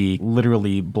supposed to be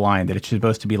literally blind, that it's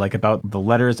supposed to be like about the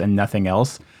letters and nothing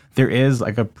else. There is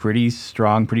like a pretty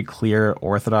strong, pretty clear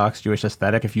Orthodox Jewish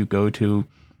aesthetic. If you go to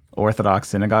Orthodox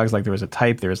synagogues, like there was a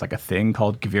type, there's like a thing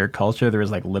called Gevir Culture. There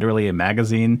is like literally a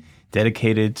magazine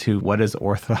dedicated to what does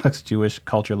Orthodox Jewish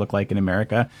culture look like in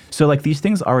America. So like these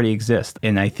things already exist.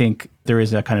 And I think there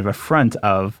is a kind of a front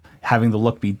of having the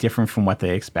look be different from what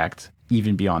they expect,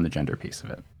 even beyond the gender piece of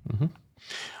it. Mm-hmm.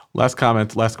 Last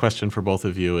comment, last question for both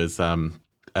of you is,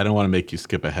 I don't want to make you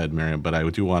skip ahead, Miriam, but I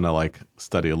do want to like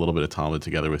study a little bit of Talmud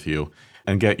together with you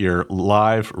and get your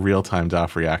live real-time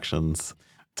daf reactions.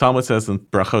 Talmud says in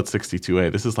Brachot 62a,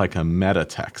 this is like a meta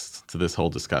text to this whole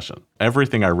discussion.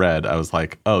 Everything I read, I was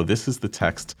like, oh, this is the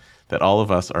text that all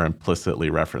of us are implicitly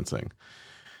referencing.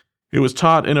 It was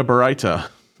taught in a Baraita,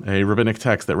 a rabbinic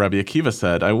text that Rabbi Akiva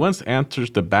said, I once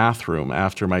entered the bathroom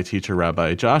after my teacher,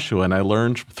 Rabbi Joshua, and I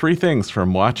learned 3 things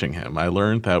from watching him. I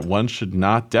learned that one should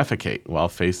not defecate while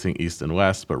facing east and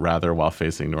west, but rather while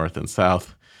facing north and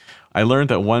south. I learned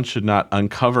that one should not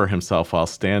uncover himself while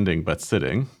standing, but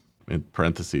sitting, in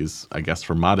parentheses, I guess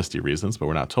for modesty reasons, but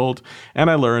we're not told.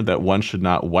 And I learned that one should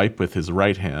not wipe with his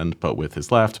right hand, but with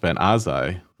his left. Ben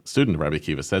Azai, student of Rabbi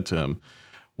Akiva, said to him,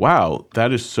 wow,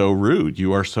 that is so rude.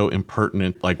 You are so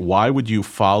impertinent. Like, why would you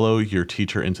follow your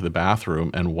teacher into the bathroom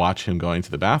and watch him going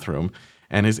to the bathroom?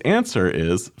 And his answer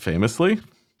is, famously,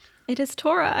 It is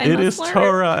Torah. It is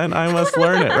Torah, and I must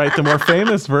learn it, right? The more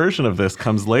famous version of this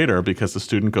comes later because the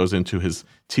student goes into his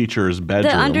teacher's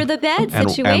bedroom. The under the bed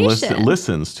situation. And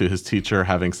listens to his teacher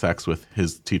having sex with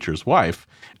his teacher's wife.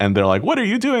 And they're like, what are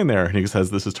you doing there? And he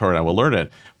says, this is Torah, and I will learn it.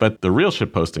 But the real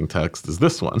shitposting text is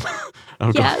this one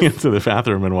of going into the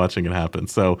bathroom and watching it happen.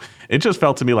 So it just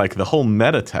felt to me like the whole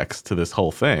meta text to this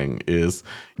whole thing is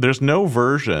there's no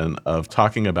version of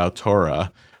talking about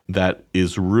Torah that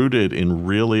is rooted in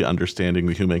really understanding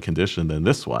the human condition than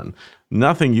this one.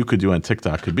 Nothing you could do on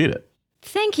TikTok could beat it.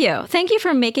 Thank you. Thank you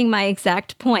for making my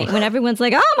exact point when everyone's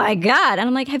like, oh my God. And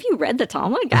I'm like, have you read the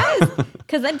Talmud, guys?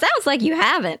 Because it sounds like you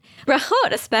haven't.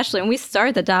 Brachot, especially when we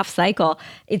start the daf cycle,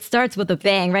 it starts with a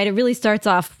bang, right? It really starts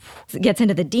off, it gets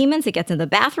into the demons, it gets into the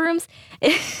bathrooms.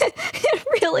 It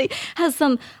really has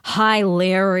some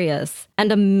hilarious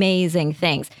and amazing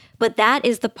things. But that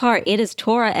is the part. It is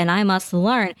Torah, and I must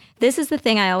learn. This is the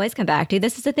thing I always come back to.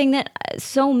 This is the thing that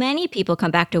so many people come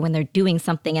back to when they're doing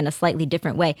something in a slightly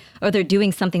different way, or they're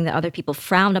doing something that other people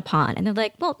frown upon. And they're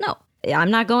like, well, no, I'm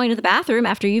not going to the bathroom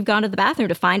after you've gone to the bathroom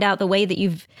to find out the way that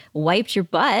you've wiped your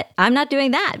butt. I'm not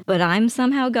doing that, but I'm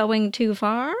somehow going too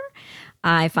far.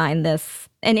 I find this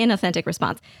an inauthentic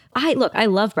response. I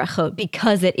love brachot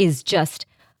because it is just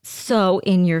so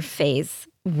in your face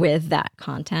with that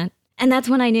content. And that's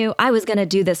when I knew I was going to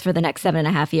do this for the next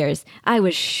 7.5 years. I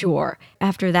was sure.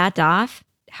 After that daf,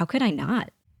 how could I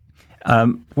not?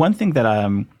 One thing that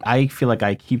I feel like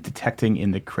I keep detecting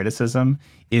in the criticism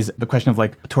is the question of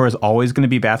like, Torah is always going to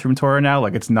be bathroom Torah now,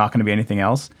 like it's not going to be anything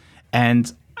else.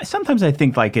 And sometimes I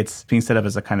think like it's being set up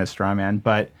as a kind of straw man,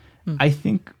 but I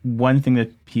think one thing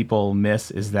that people miss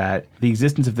is that the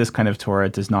existence of this kind of Torah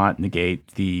does not negate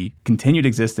the continued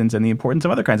existence and the importance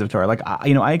of other kinds of Torah. Like,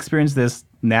 I experience this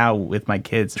now with my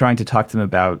kids, trying to talk to them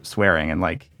about swearing and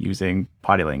like using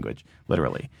potty language,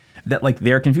 literally. That like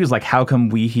they're confused, like how come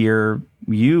we hear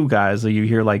you guys, or you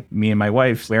hear like me and my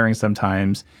wife swearing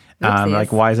sometimes?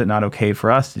 Like why is it not okay for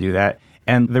us to do that?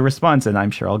 And the response, and I'm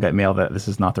sure I'll get mail that this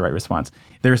is not the right response.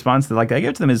 The response that like I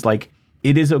give to them is like,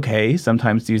 it is okay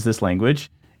sometimes to use this language.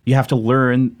 You have to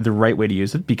learn the right way to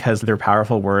use it because they're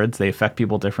powerful words. They affect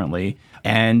people differently.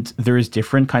 And there's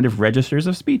different kind of registers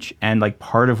of speech. And like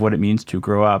part of what it means to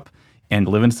grow up and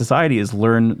live in society is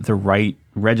learn the right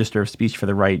register of speech for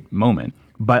the right moment.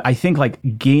 But I think like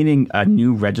gaining a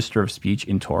new register of speech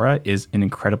in Torah is an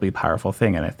incredibly powerful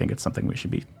thing. And I think it's something we should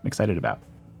be excited about.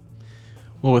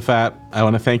 Well, with that, I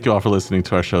want to thank you all for listening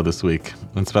to our show this week.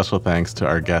 And special thanks to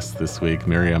our guests this week,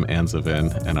 Miriam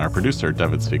Anzovin, and our producer,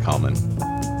 David Zvi Kalman.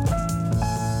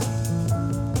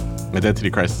 Identity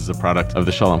Crisis is a product of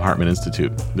the Shalom Hartman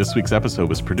Institute. This week's episode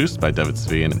was produced by David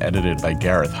Zvi and edited by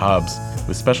Gareth Hobbs,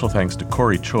 with special thanks to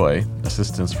Corey Choi,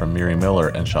 assistance from Miri Miller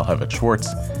and Shalhevet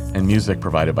Schwartz, and music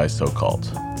provided by So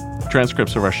Called.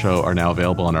 Transcripts of our show are now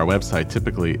available on our website,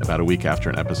 typically about a week after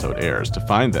an episode airs. To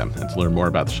find them and to learn more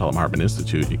about the Shalom Hartman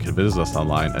Institute, you can visit us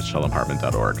online at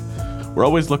shalomhartman.org. We're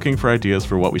always looking for ideas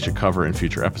for what we should cover in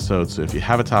future episodes, so if you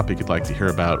have a topic you'd like to hear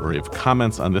about or you have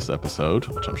comments on this episode,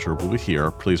 which I'm sure we'll be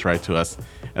here, please write to us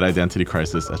at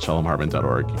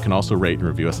identitycrisis@shalomhartman.org. You can also rate and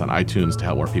review us on iTunes to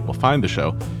help more people find the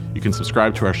show. You can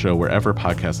subscribe to our show wherever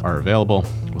podcasts are available.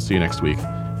 We'll see you next week,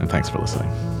 and thanks for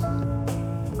listening.